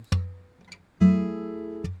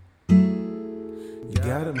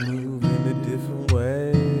gotta move in a different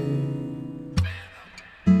way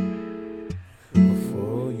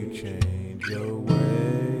before you change your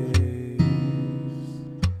ways.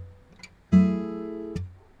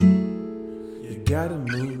 You gotta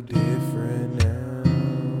move different now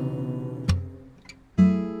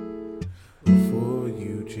before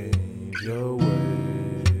you change your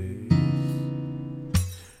ways.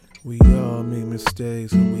 We all make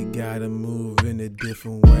mistakes and we gotta move in a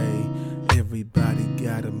different way. Everybody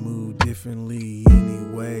gotta move differently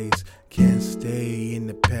anyways. Can't stay in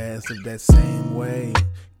the past of that same way.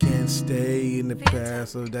 Can't stay in the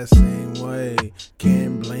past of that same way.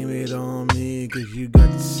 Can't blame it on me cause you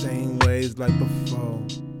got the same ways like before.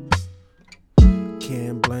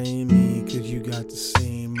 Can't blame me cause you got the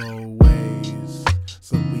same old ways.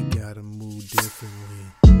 So we gotta move differently.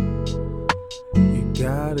 You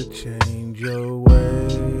gotta change your ways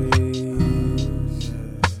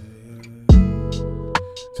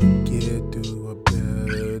to get through a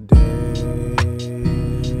better day.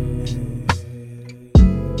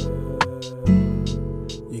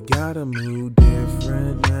 You gotta move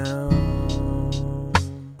different now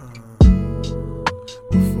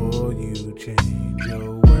before you change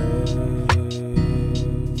your ways.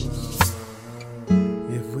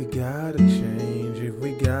 If we gotta change, if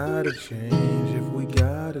we gotta change, if we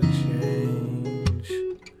gotta change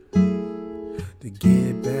to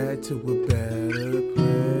get back to a better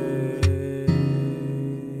place.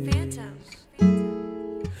 Phantoms.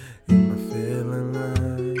 Am I feeling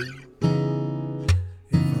right?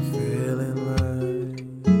 Am I feeling right?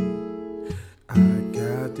 I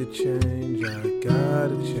got to change, I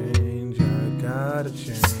gotta change, I gotta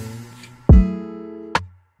change.